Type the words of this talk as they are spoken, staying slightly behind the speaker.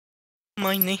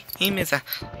My name is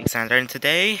Alexander, and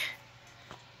today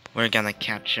we're gonna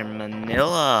capture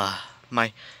Manila,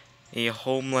 my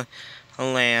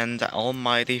homeland,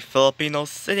 almighty Filipino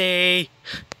city.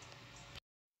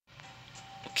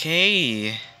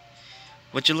 Okay,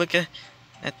 would you look at,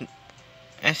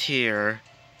 at here?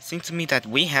 Seems to me that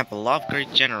we have a lot of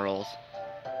great generals.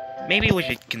 Maybe we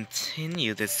should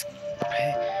continue this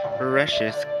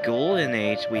precious golden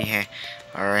age we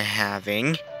are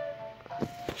having.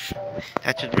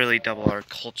 That should really double our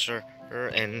culture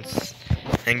and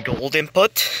gold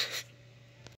input.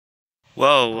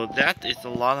 Whoa, that is a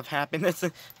lot of happiness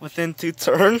within 2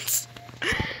 turns.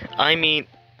 I mean,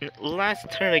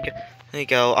 last turn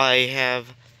ago I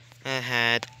have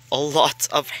had a lot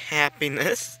of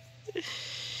happiness.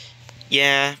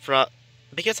 Yeah,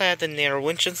 because I had the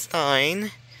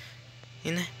Winchestein,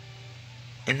 in,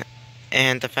 in,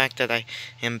 and the fact that I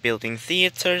am building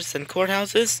theaters and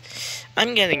courthouses,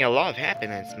 I'm getting a lot of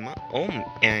happiness. Oh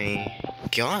my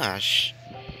gosh.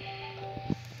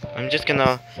 I'm just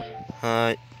gonna,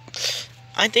 I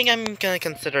think I'm gonna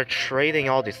consider trading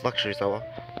all these luxuries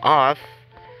off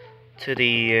to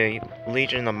the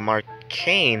Legion of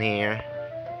Marcane here.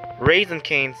 Raisin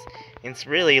Canes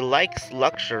really likes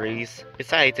luxuries.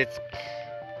 Besides,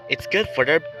 it's good for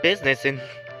their business in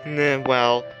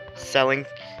well, selling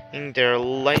their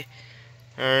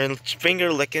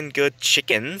finger licking good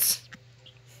chickens.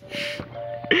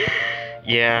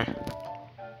 Yeah.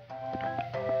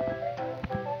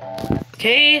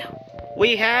 Okay,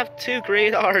 we have 2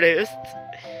 great artists.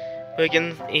 We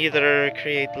can either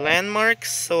create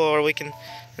landmarks or we can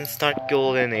start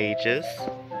golden ages.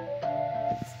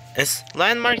 As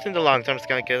landmarks in the long term is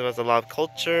gonna give us a lot of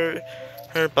culture,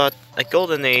 but a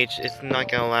golden age is not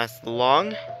gonna last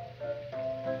long.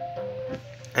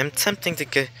 I'm tempting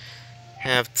to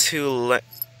have 2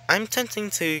 I'm tempting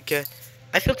to get.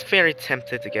 I feel very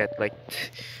tempted to get like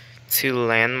 2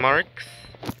 landmarks.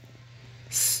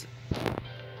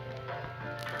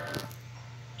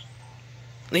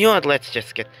 You know what? Let's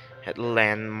just get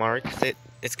landmarks.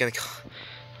 It's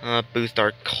gonna boost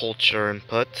our culture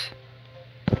input,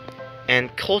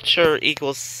 and culture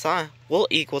will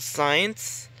equal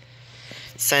science.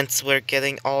 Since we're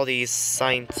getting all these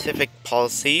scientific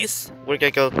policies, we're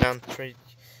gonna go down trade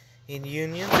in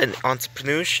union and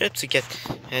entrepreneurship to get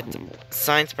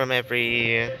science from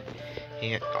every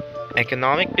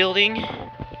economic building.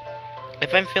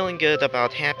 If I'm feeling good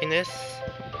about happiness,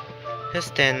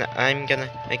 then I'm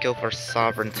gonna go for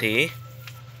sovereignty.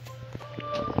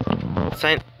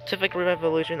 Scientific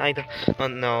revolution, I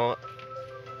don't know.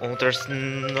 Oh, there's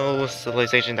no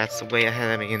civilization that's way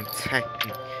ahead of me in tech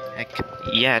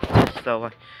yet,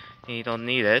 so I don't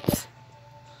need it.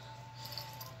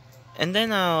 And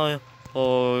then I'll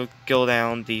go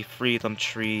down the freedom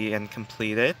tree and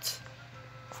complete it.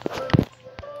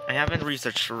 I haven't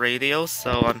researched radio,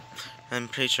 so I'm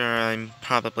pretty sure I'm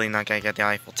probably not gonna get the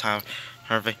Eiffel Tower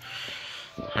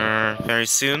very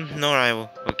soon, nor I will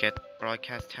get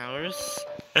broadcast towers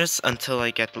until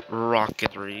I get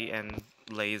rocketry and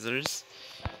lasers.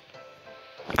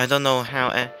 I don't know how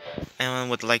anyone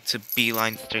would like to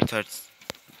beeline straight towards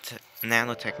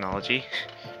nanotechnology.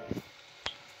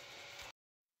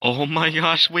 Oh my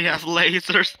gosh, we have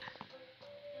lasers!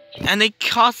 And it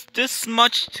costs this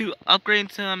much to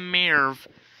upgrade to a Merv.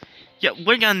 Yeah,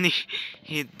 we're gonna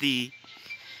need the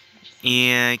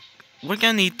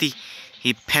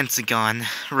Pentagon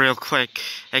real quick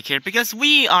here because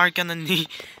we are gonna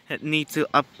need to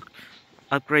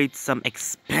upgrade some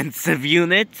expensive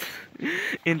units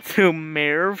into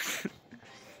Mervs.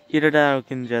 Either that or we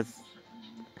can just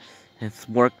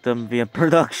work them via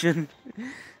production.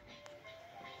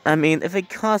 I mean, if it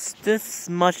costs this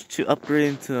much to upgrade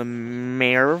into a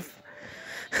Merv,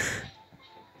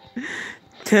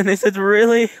 then is it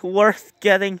really worth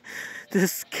getting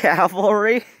this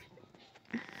cavalry?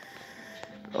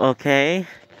 Okay,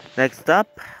 next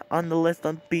up on the list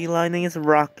on beelining is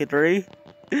rocketry.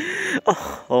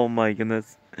 Oh my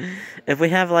goodness. If we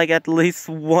have like at least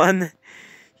 1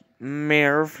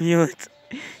 Merv unit,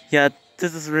 yeah,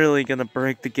 this is really gonna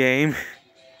break the game.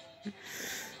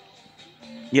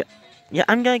 Yeah,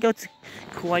 I'm gonna go to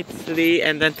Kuwait City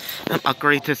and then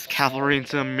upgrade this cavalry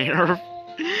into a Merv.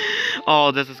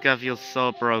 Oh, this is gonna feel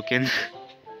so broken.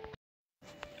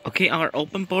 Okay, our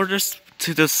open borders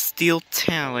to the steel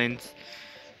talent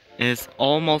is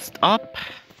almost up.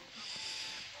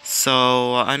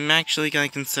 So I'm actually gonna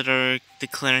consider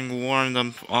declaring war on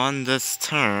them on this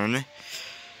turn.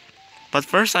 But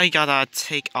first I gotta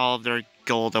take all of their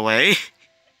gold away.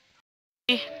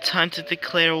 Time to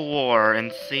declare war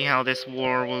and see how this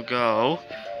war will go.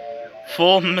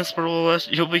 Full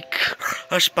misperless, you'll be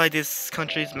crushed by this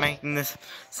country's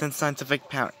magnificent scientific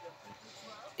power.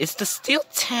 Is the Steel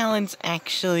Talons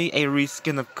actually a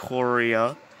reskin of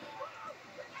Korea?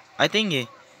 I think it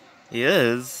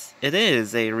is. It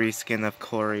is a reskin of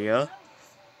Korea.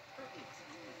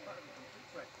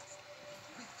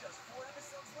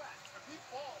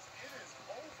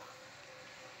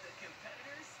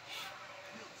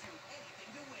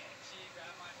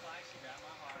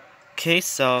 Okay,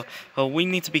 so we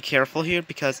need to be careful here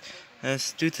because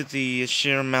due to the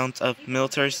sheer amount of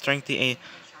military strength the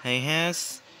A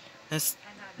has, there's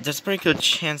a pretty good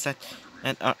chance that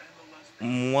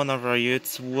one of our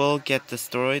units will get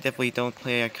destroyed if we don't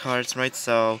play our cards right.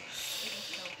 So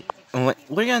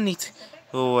we're gonna need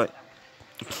to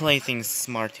play things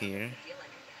smart here.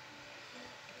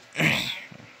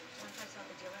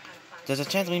 There's a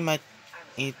chance we might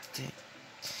need to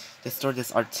destroy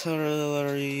this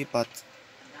artillery, but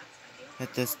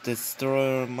this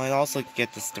destroyer might also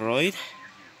get destroyed.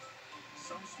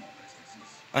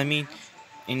 I mean,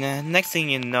 in the next thing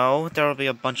you know, there will be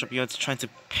a bunch of units trying to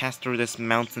pass through this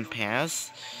mountain pass.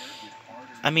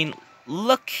 I mean,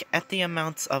 look at the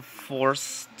amounts of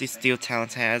force the Steel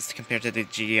Talent has compared to the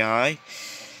GDI.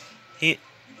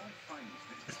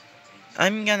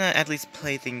 I'm gonna at least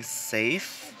play things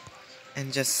safe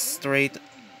and just straight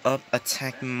up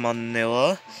attack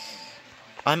Manila.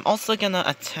 I'm also gonna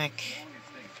attack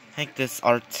this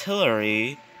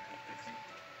artillery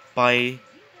by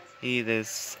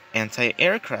this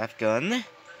anti-aircraft gun.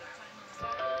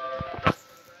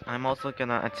 I'm also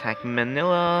gonna attack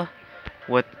Manila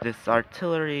with this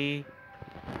artillery.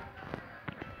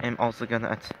 I'm also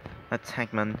gonna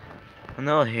attack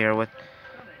Manila here with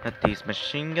these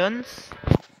machine guns.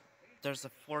 There's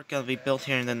a fort gonna be built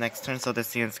here in the next turn, so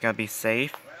this unit's gonna be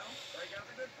safe.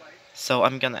 So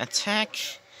I'm gonna attack.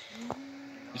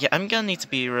 Yeah, I'm gonna need to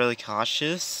be really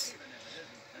cautious.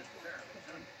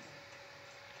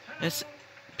 It's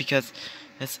because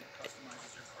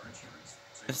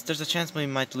there's a chance we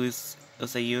might lose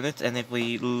a unit, and if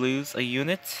we lose a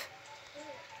unit,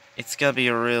 it's gonna be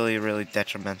really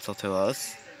detrimental to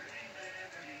us.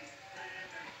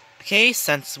 Okay,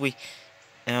 since we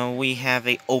have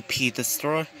a OP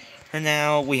destroyer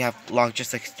now, we have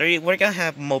logistics 3. We're gonna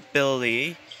have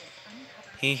mobility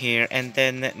here, and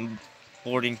then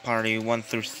boarding party 1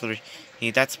 through 3.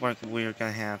 That's what we're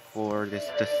gonna have for this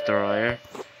destroyer.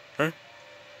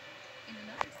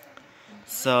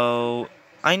 So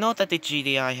I know that the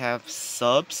GDI have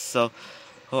subs, so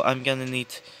I'm gonna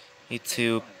need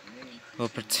to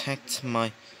protect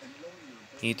my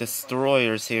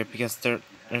destroyers here because they're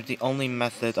the only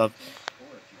method of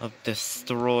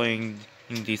destroying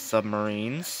these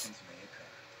submarines.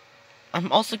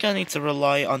 I'm also gonna need to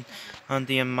rely on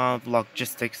the amount of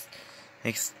logistics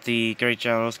the Great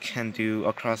Generals can do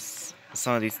across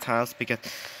some of these tiles because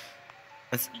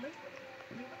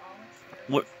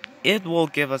it will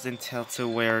give us intel to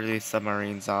where the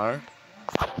submarines are.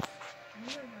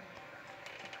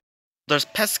 There's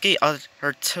pesky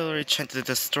artillery trying to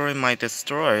destroy my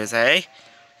destroyers, eh?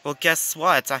 Well, guess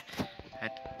what?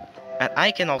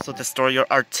 I can also destroy your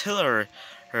artillery.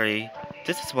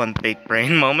 This is one big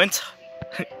brain moment.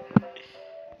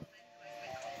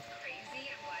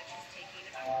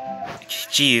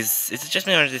 Jeez, is it just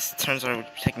me or these turns are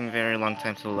taking a very long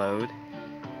time to load?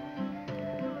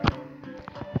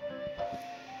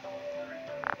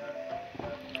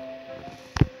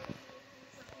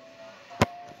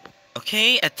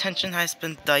 Okay, attention has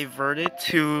been diverted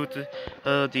to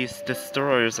these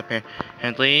destroyers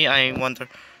apparently. I wonder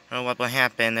what will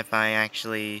happen if I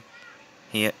actually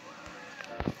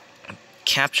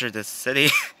capture this city.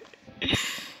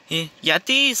 Yeah,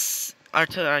 these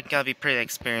artillery are gonna be pretty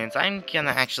experienced. I'm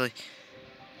gonna actually...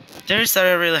 There's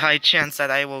a really high chance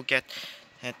that I will get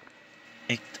at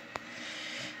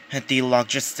the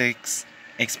logistics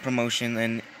X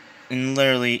promotion in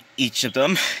literally each of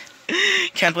them.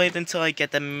 Can't wait until I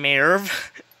get the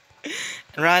Merv.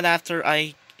 Right after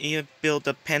I build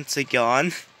the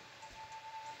Pentagon.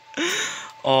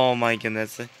 Oh my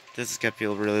goodness, this is gonna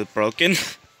feel really broken.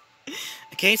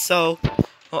 Okay, so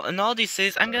in all these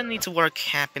cities, I'm gonna need to work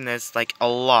happiness like a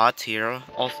lot here.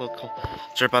 Also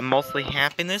culture, but mostly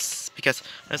happiness because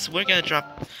we're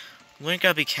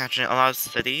gonna be capturing a lot of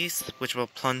cities, which will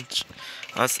plunge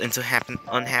us into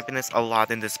unhappiness a lot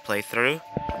in this playthrough.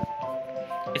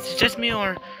 Is it just me,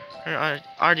 or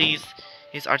are these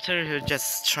artillery who are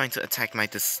just trying to attack my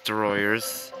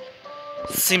destroyers?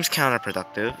 Seems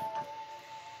counterproductive.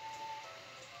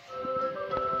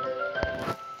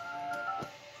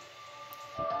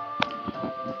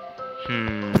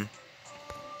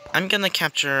 I'm gonna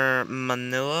capture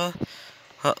Manila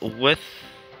with...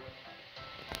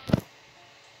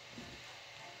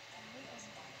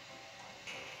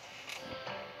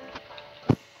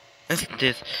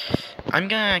 this. I'm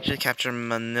gonna actually capture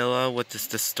Manila with this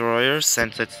destroyer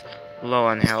since it's low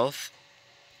on health.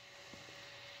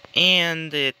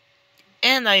 And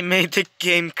I made the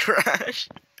game crash.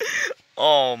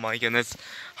 Oh my goodness.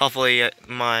 Hopefully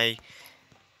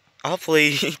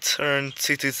hopefully turn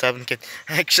 227 can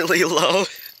actually load.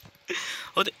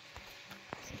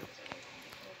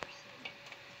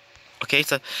 Okay,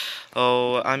 so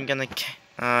I'm gonna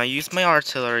use my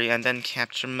artillery and then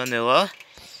capture Manila,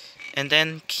 and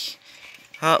then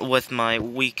with my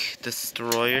weak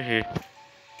destroyer here.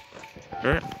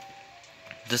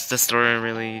 This destroyer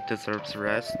really deserves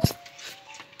rest,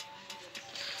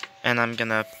 and I'm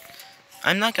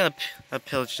not gonna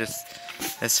pillage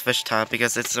this fish tile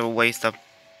because it's a waste of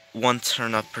 1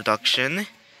 turn of production.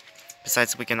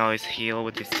 Besides, we can always heal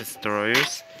with these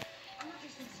destroyers.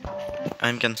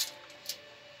 I'm gonna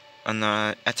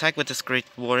attack with this Great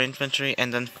War Infantry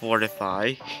and then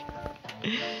fortify.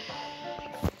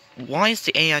 Why is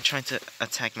the AI trying to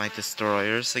attack my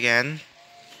destroyers again?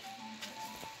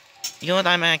 You know what?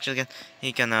 I'm actually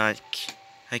gonna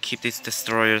keep these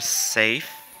destroyers safe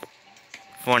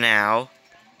for now.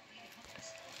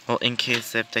 Well, in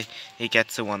case if he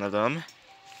gets to one of them.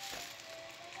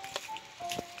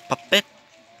 Puppet.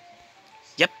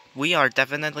 Yep, we are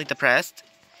definitely depressed.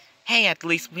 Hey, at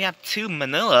least we have 2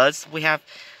 Manilas. We have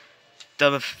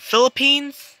the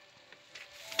Philippines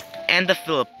and the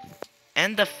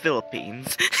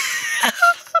Philippines.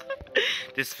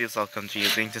 This feels all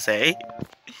confusing to say.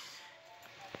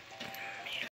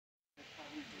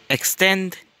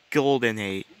 Extend Golden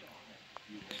Age.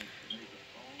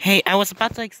 Hey, I was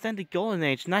about to extend the Golden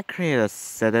Age, not create a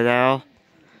citadel.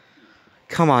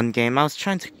 Come on, game. I was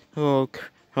trying to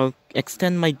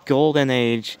extend my Golden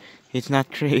Age. It's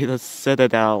not create a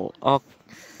citadel. Oh,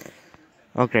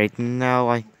 great. Now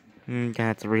I gonna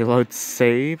have to reload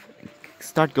save.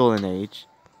 Start Golden Age.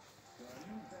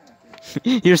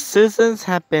 Your citizens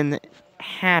have been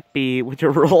happy with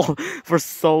your role for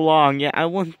so long. Yeah, I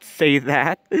wouldn't say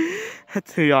that.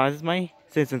 To be honest, my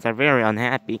citizens are very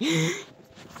unhappy.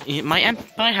 My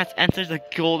empire has entered the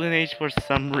Golden Age for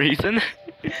some reason.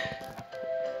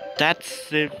 That's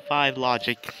Civ 5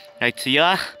 logic, right to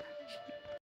ya?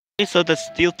 So the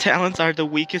steel talents are the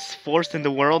weakest force in the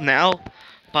world now,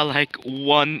 by like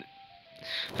one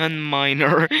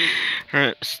minor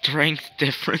strength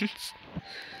difference.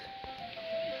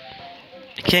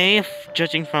 Okay,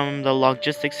 judging from the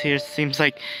logistics here, seems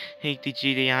like the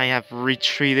GDI have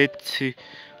retreated to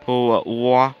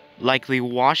likely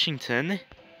Washington.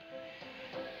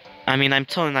 I mean, I'm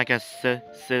totally not gonna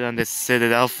sit on this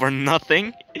citadel for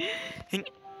nothing.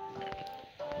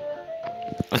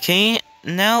 Okay,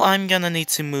 now I'm gonna need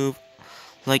to move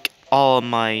like all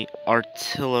my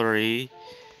artillery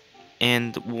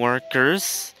and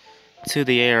workers to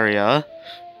the area.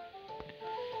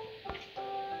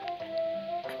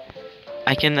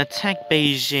 I can attack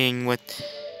Beijing with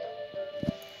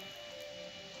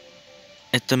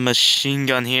the machine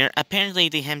gun here. Apparently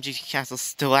the MG castle is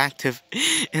still active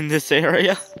in this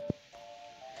area.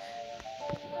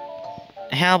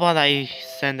 How about I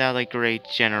send out a great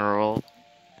general?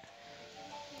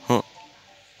 Huh.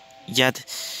 Yeah,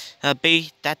 that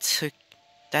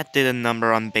did a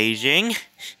number on Beijing.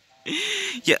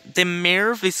 Yeah, the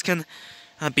Merv is gonna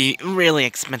be really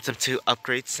expensive to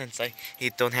upgrade since I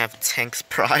don't have tanks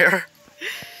prior.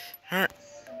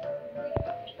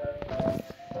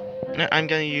 I'm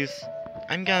gonna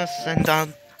send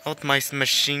out my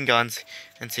machine guns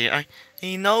and see. I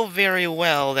know very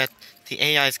well that the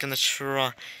AI is gonna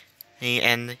try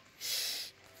and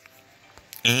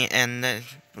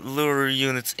lure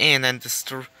units in and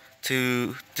destroy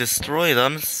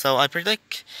them. So I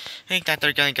think that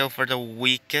they're gonna go for the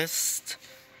weakest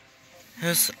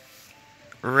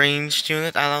ranged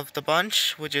unit out of the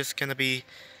bunch, which is gonna be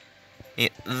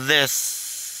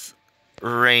this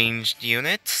ranged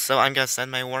unit. So I'm gonna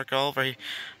send my worker over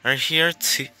here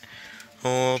to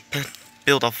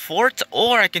build a fort,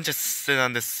 or I can just sit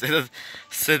on the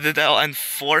citadel and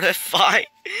fortify.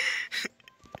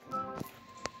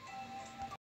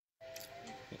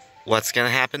 What's gonna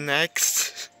happen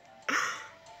next?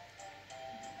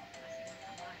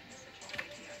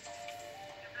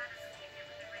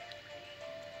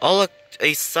 Oh look,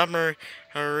 a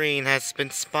submarine has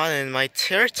been spotted in my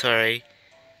territory.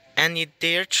 And you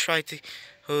dare try to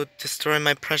destroy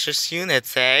my precious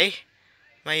units, eh?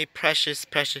 My precious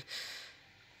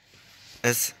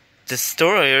as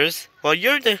destroyers? Well,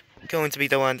 you're the going to be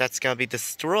the one that's gonna be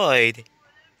destroyed.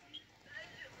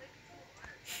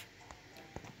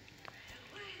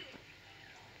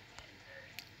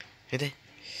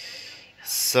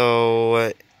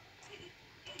 So,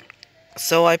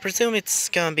 so I presume it's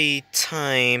gonna be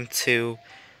time to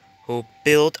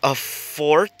build a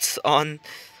fort on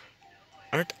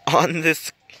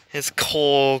this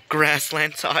coal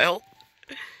grassland tile.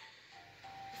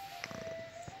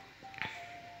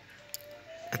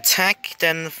 Attack,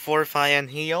 then fortify and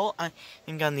heal.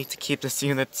 I'm gonna need to keep this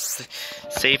unit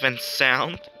safe and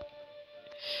sound.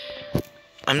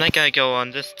 I'm not gonna go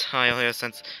on this tile here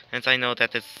since I know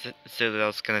that this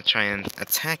Citadel's gonna try and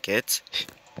attack it.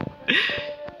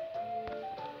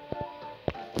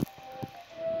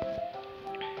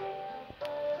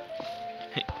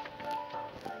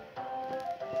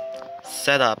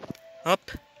 Set up.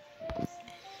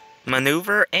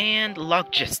 Maneuver and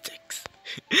logistics.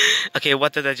 Okay,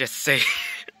 what did I just say?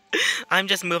 I'm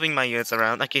just moving my units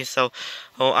around. Okay, so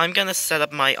I'm gonna set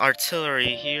up my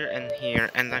artillery here, and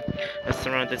I'm gonna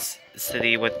surround this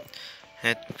city with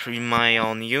my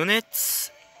own units.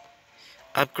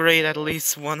 Upgrade at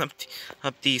least one of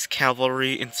these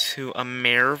cavalry into a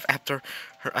Merv after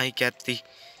I get the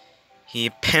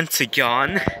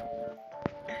Pentagon.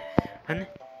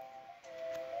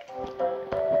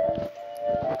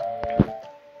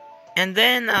 And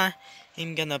then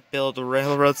I'm gonna build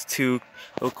railroads to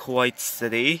Kuwait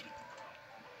City.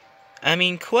 I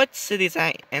mean, Kuwait City is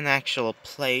an actual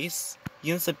place.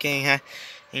 Unciv Gang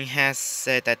has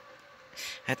said that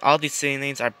all these city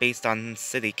names are based on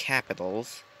city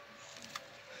capitals.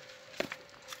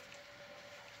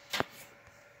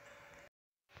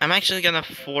 I'm actually gonna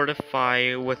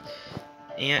fortify with,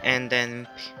 and then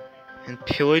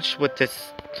pillage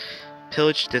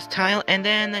this tile, and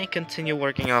then I continue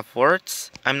working on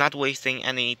forts. I'm not wasting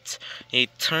any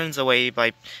turns away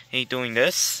by doing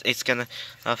this. It's gonna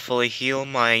fully heal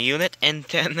my unit, and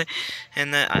then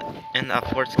a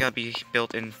fort's gonna be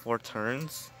built in 4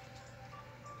 turns.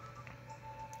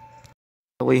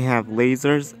 We have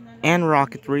lasers and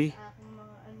rocketry.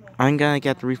 I'm gonna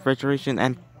get refrigeration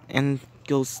and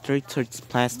go straight towards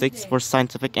plastics for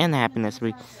scientific and happiness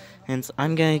and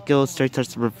I'm gonna go straight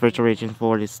towards refrigeration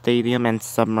for the stadium and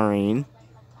submarine.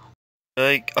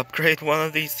 Upgrade one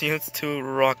of these units to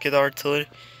rocket artillery.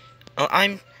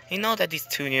 I know that these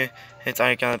 2 units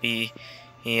are gonna be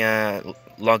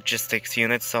logistics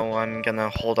units, so I'm gonna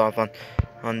hold off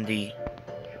on the.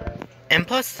 And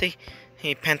plus the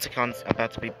Pentagon's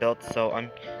about to be built, so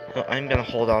I'm gonna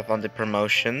hold off on the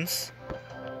promotions.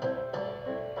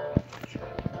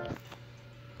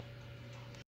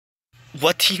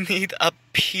 What do you need? A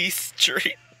peace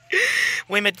tree?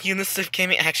 Wait a minute, Unicef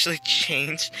Gaming actually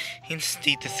changed in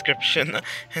the description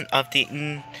of the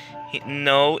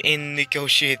no in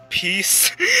negotiate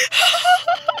peace.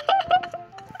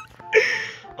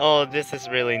 Oh, this is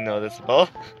really noticeable.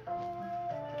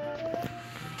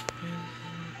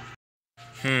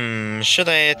 Should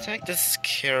I attack this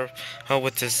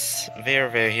with this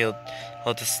very healed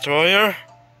destroyer?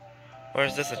 Or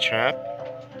is this a trap?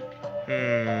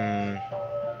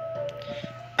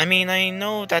 I mean, I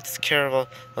know that Caravel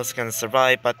was gonna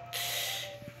survive, but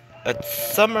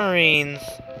submarines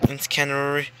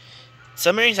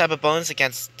submarines have a bonus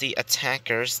against the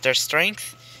attackers. Their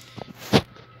strength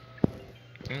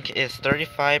is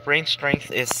 35, range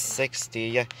strength is 60.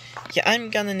 Yeah, I'm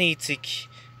gonna need to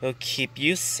keep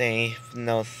you safe.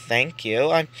 No, thank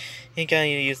you. I'm gonna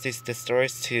use these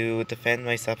destroyers to defend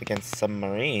myself against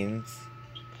submarines.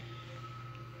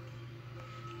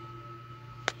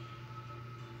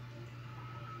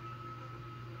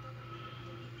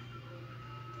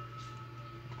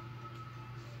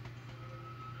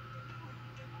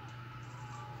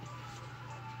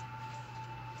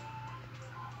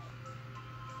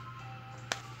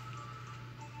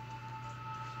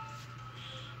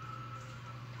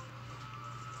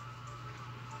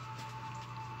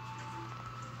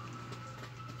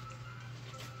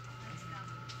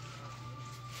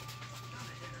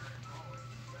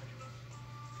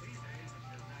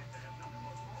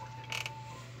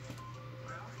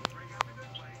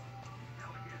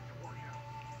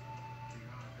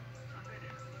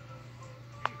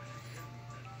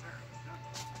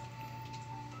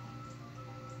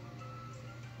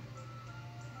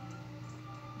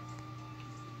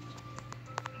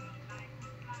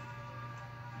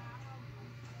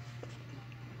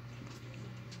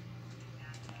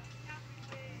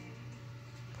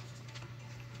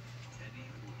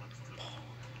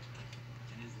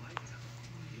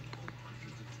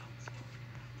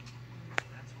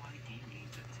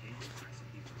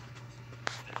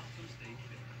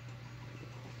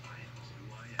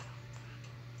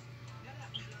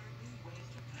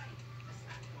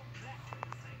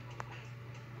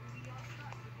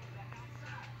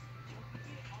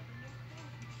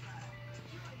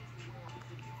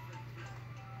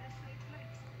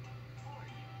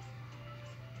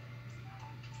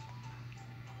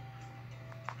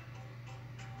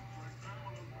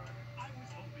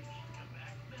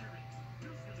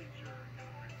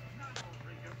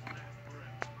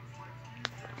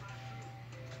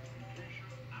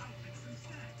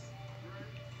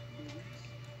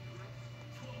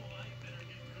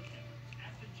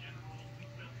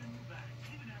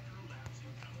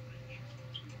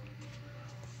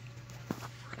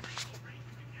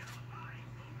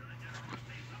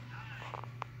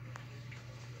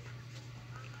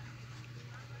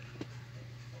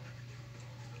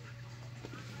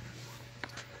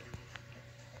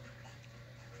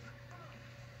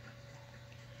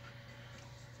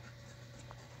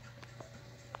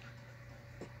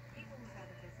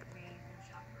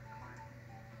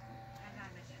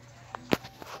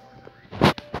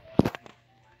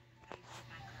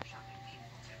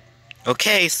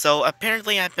 Okay, so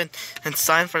apparently I've been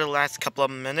inside for the last couple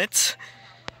of minutes.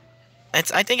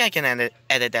 I think I can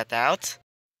edit that out.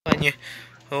 When you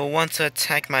want to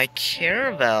attack my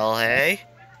caravel, hey?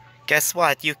 Guess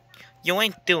what? You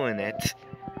ain't doing it.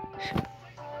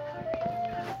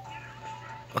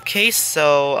 Okay,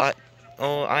 so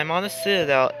I'm on a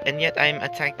citadel, and yet I'm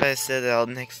attacked by a citadel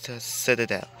next to a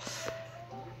citadel.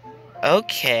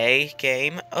 Okay,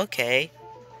 game. Okay.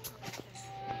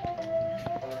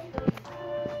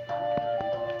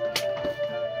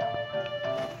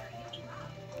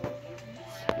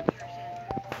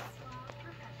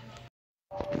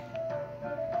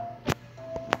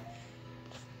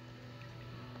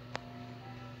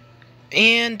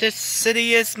 And this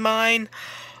city is mine.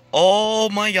 Oh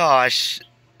my gosh.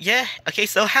 Yeah, okay,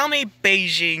 so how many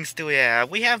Beijings do we have?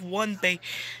 We have one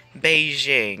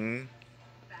Beijing.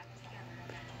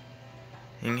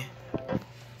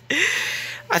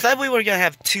 I thought we were gonna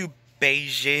have two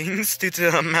Beijings due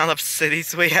to the amount of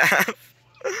cities we have.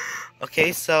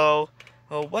 Okay, so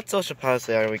what social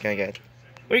policy are we gonna get?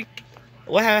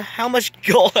 How much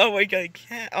gold are we gonna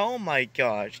get? Oh my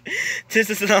gosh. This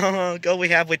is the gold we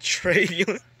have with trade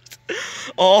units.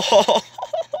 Oh,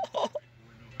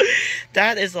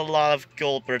 that is a lot of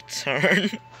gold per turn.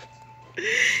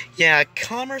 Yeah,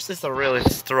 commerce is a really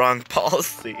strong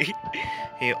policy.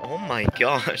 Yeah, oh my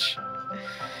gosh.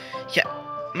 Yeah,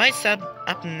 my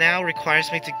setup now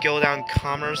requires me to go down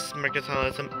commerce,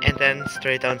 mercantilism, and then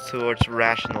straight down towards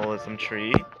rationalism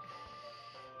tree.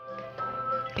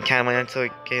 And kind of went until I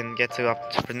can get to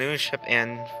entrepreneurship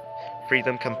and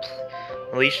freedom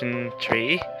completion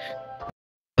tree.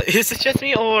 Is it just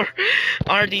me, or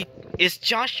is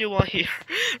Joshua here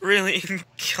really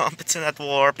incompetent at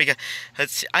war?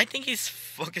 Because I think he's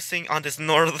focusing on this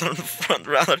northern front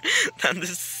rather than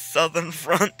this southern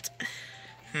front.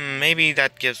 Maybe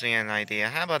that gives me an idea.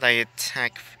 How about I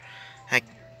attack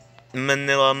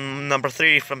Manila number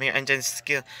 3 from here and then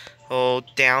go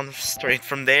down straight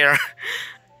from there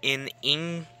in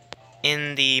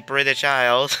the British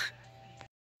Isles.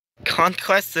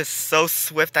 Conquest is so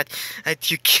swift that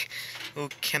you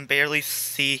can barely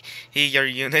see your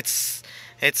units.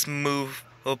 Its move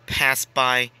will pass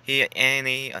by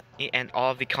any and all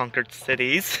of the conquered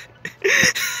cities.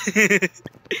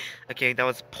 Okay, that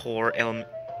was poor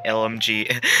LMG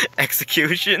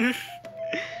execution.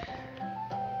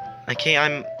 Okay,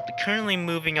 I'm currently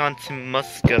moving on to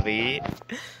Muscovy,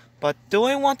 but do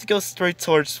I want to go straight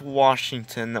towards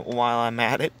Washington while I'm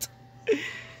at it?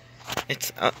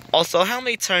 It's also, how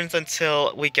many turns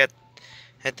until we get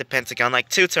at the Pentagon? Like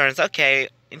 2 turns. Okay,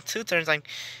 in 2 turns I'm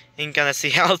gonna see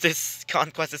how this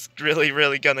conquest is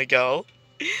really gonna go.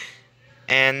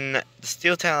 And the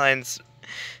Steel Talons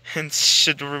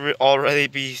should already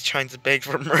be trying to beg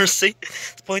for mercy. At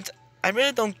this point, I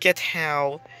really don't get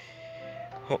how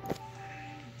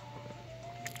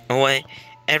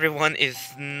everyone is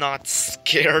not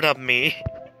scared of me.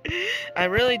 I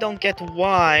really don't get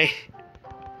why.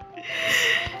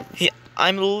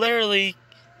 I'm literally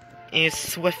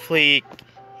swiftly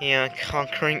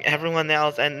conquering everyone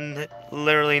else, and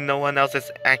literally no one else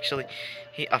is actually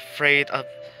afraid of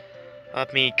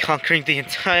me conquering the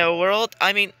entire world.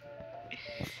 I mean,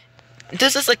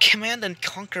 this is a command and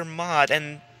conquer mod,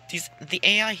 and the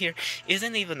AI here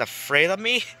isn't even afraid of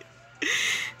me.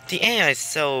 The AI is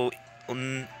so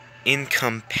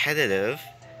incompetently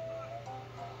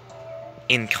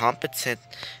in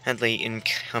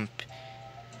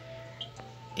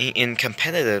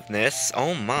competitiveness.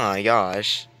 Oh my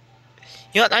gosh.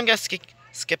 You know what, I'm gonna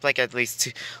skip like at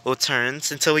least 2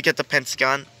 turns until we get the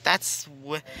Pentagon. That's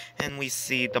when we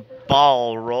see the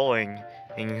ball rolling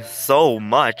so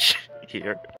much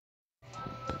here.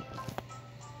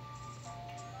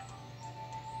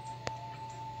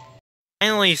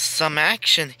 Finally, some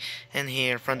action in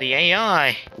here from the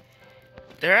AI.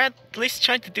 They're at least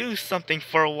trying to do something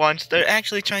for once. They're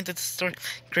actually trying to destroy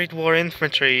Great War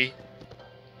infantry.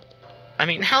 I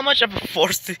mean, how much of a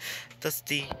force does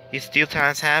these Steel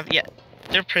Talons have? Yeah,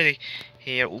 they're pretty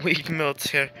weak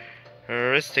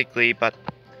militaristically, but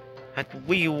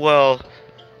we will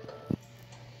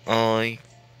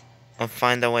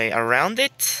find a way around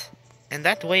it. And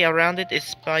that way around it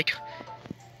is by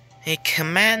a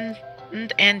command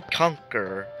and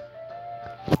conquer.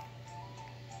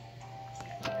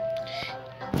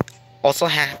 Also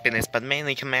happiness, but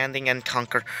mainly commanding and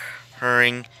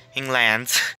conquering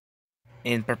lands.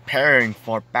 In preparing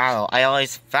for battle, I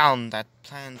always found that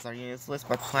plans are useless,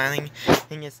 but planning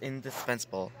is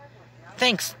indispensable.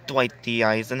 Thanks, Dwight D.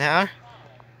 Eisenhower.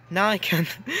 Now I can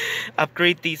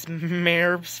upgrade these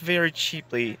mares very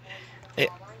cheaply.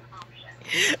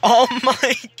 Oh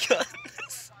my god!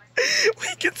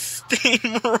 We can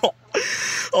steamroll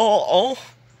all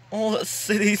the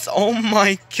cities. Oh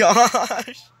my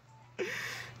gosh!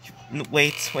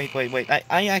 Wait.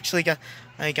 I actually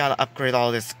gotta upgrade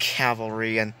all this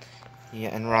cavalry and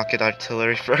rocket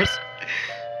artillery first.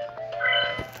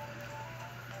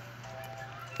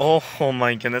 Oh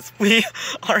my goodness, we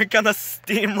are gonna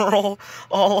steamroll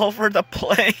all over the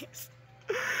place.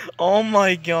 Oh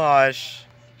my gosh.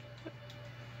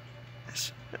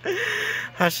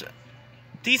 Hush.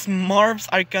 These Marvs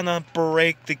are gonna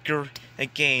break the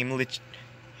game.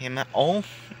 Oh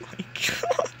my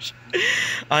gosh.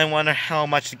 I wonder how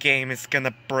much the game is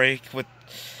gonna break with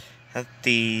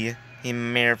the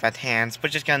Marv at hands. We're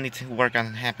just gonna need to work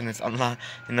on happiness a lot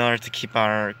in order to keep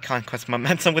our conquest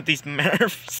momentum with these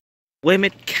Marvs. Wait a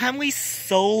minute, can we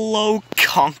solo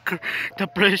conquer the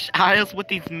British Isles with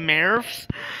these Marvs?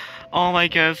 Oh my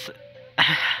goodness.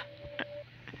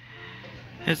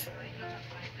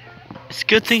 It's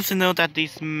good things to know that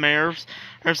these Marvs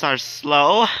are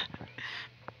slow,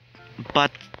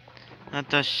 but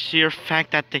the sheer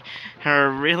fact that they are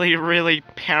really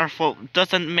powerful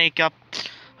doesn't make up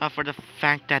for the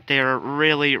fact that they are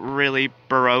really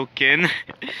broken.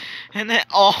 And then,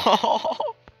 oh,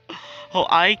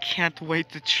 I can't wait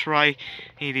to try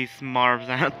these Marvs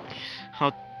out.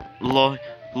 How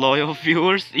loyal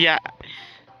viewers, yeah.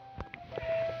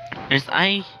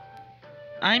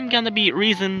 I'm gonna be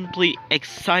reasonably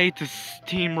excited to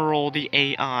steamroll the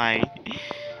AI.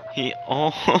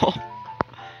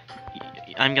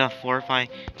 I'm gonna fortify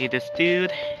this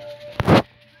dude.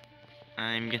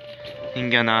 I'm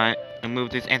gonna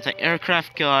move this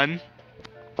anti-aircraft gun.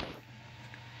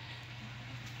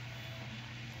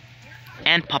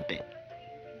 And puppet.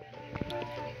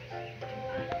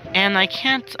 And I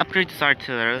can't upgrade this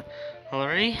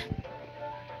artillery.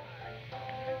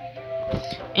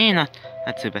 And not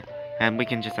too bad. And we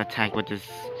can just attack with this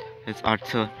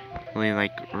artillery,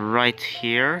 like right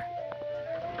here,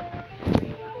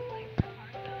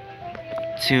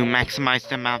 to maximize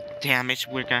the amount of damage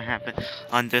we're gonna have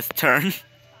on this turn.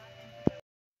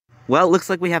 Well,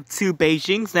 looks like we have 2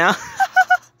 Beijings now.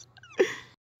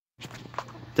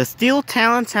 The steel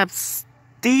talents have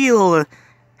steel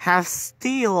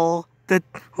that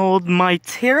hold my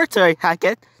territory. I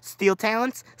get steel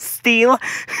talents, steel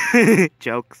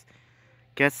jokes.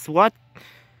 Guess what?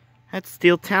 That's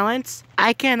steel talents.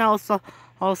 I can also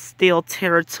steal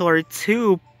territory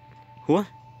too. What?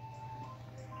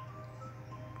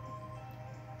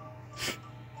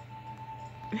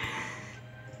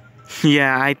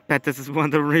 Yeah, I bet this is one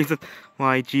of the reasons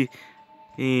why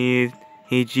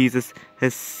Jesus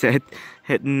has said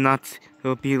it not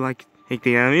will be like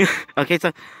the enemy. Okay,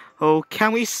 so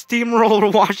can we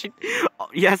steamroll Washington? Oh,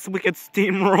 yes, we can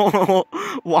steamroll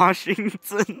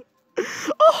Washington.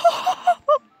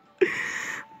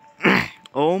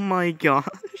 Oh my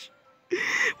gosh,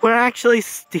 we're actually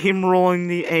steamrolling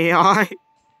the AI.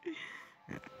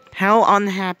 How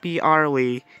unhappy are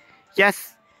we?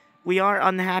 Yes, we are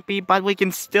unhappy, but we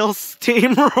can still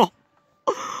steamroll.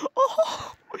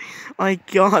 Oh my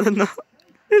god, no.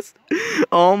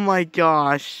 Oh my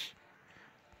gosh.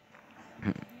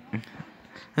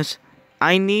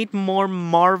 I need more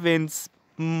Marvins.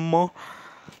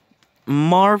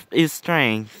 Marv is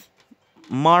strength.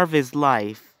 Marv is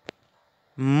life.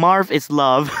 Marv is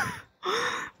love.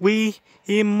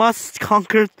 He must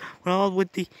conquer well with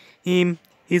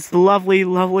his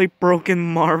lovely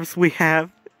broken Marvs we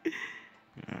have.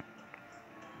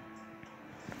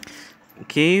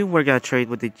 Okay, we're gonna trade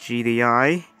with the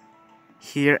GDI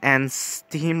here and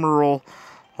steamroll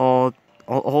all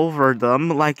over them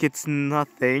like it's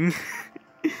nothing.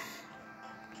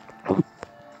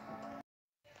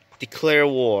 Declare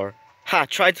war. Ha!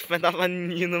 Try to fend off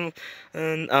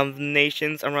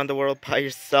nations around the world by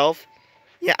yourself.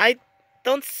 Yeah, I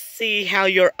don't see how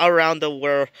you're around the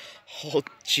world. Oh,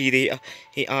 GDI,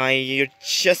 you're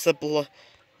just a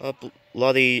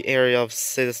bloody area of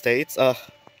city-states.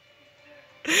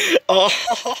 Oh,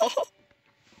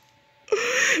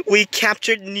 we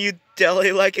captured New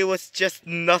Delhi like it was just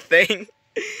nothing.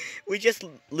 We just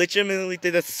legitimately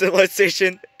did a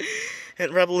civilization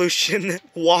and revolution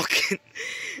walking.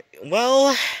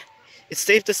 Well, it's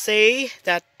safe to say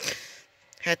that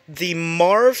the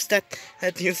Marvs that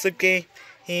Unciv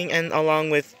gaming and along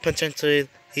with potentially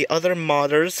the other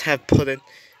modders have put in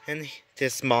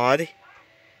this mod.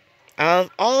 Out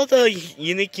of all the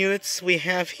unique units we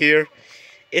have here,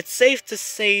 it's safe to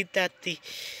say that the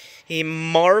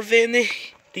Marv,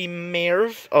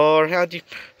 or how do you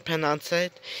pronounce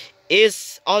it,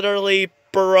 is utterly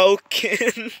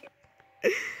broken.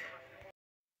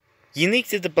 Unique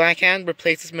to the Black Hand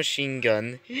replaces machine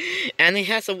gun, and it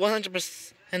has a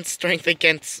 100% strength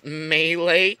against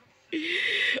melee.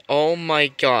 Oh my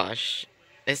gosh.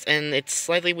 And it's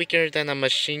slightly weaker than a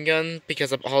machine gun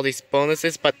because of all these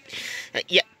bonuses, but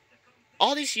yeah,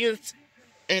 all these units,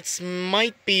 it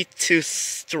might be too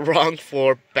strong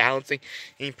for balancing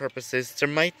purposes. There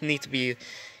might need to be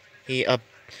a,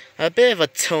 a bit of a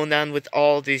tone down with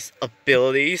all these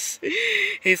abilities.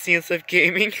 It seems of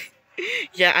gaming.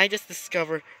 Yeah, I just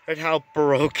discovered how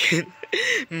broken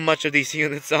much of these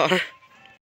units are.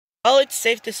 Well, it's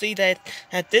safe to say that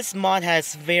this mod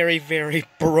has very, very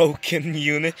broken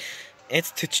unit.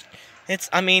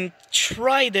 I mean,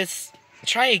 try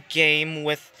a game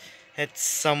with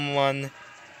someone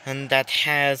and that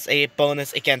has a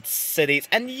bonus against cities,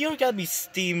 and you're gonna be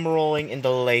steamrolling in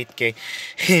the late game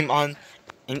on,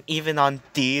 and even on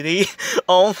Diety.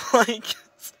 Oh my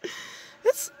god,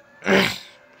 it's.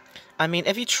 I mean,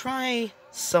 if you try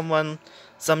some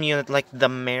unit like the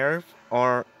Mayor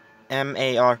or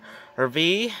MAR or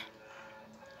V,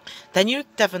 then you're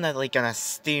definitely gonna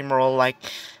steamroll like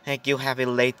you have a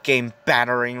late game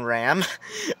battering ram.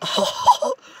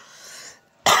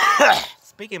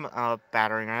 Speaking of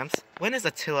battering rams, when is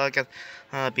Attila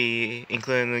gonna be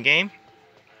included in the game?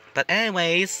 But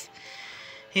anyways,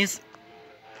 he's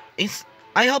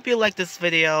I hope you like this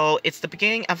video. It's the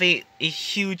beginning of a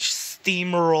huge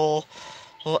steamroll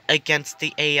against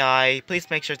the AI. Please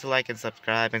make sure to like and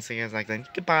subscribe, and see you guys next time.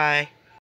 Goodbye.